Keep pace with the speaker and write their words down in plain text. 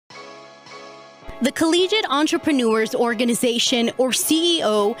The Collegiate Entrepreneurs Organization, or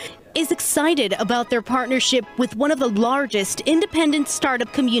CEO, is excited about their partnership with one of the largest independent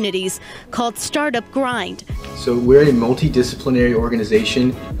startup communities called Startup Grind. So we're a multidisciplinary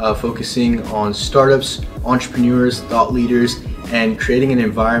organization focusing on startups, entrepreneurs, thought leaders, and creating an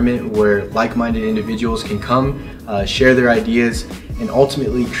environment where like-minded individuals can come, share their ideas, and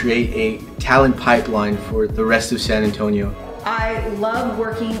ultimately create a talent pipeline for the rest of San Antonio. I love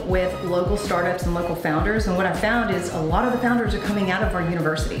working with local startups and local founders, and what I found is a lot of the founders are coming out of our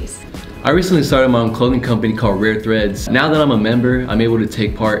universities. I recently started my own clothing company called Rare Threads. Now that I'm a member, I'm able to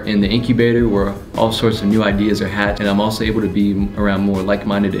take part in the incubator where all sorts of new ideas are hatched, and I'm also able to be around more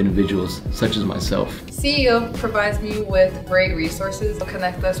like-minded individuals such as myself. CEO provides me with great resources to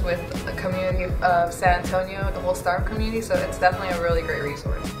connect us with the community of San Antonio, the whole startup community, so it's definitely a really great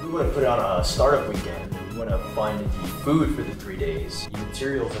resource. We want to put on a startup weekend. We want to find the food for the 3 days. The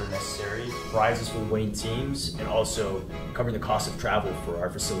materials that are necessary, prizes for the winning teams, and also covering the cost of travel for our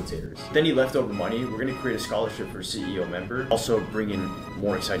facilitators. With any leftover money, we're going to create a scholarship for a CEO member. Also bring in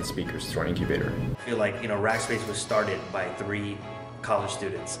more exciting speakers to our incubator. I feel like, Rackspace was started by 3 college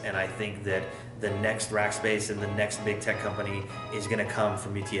students, and I think that the next Rackspace and the next big tech company is going to come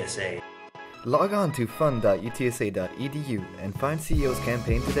from UTSA. Log on to fund.utsa.edu and find CEO's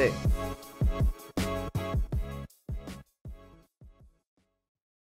campaign today.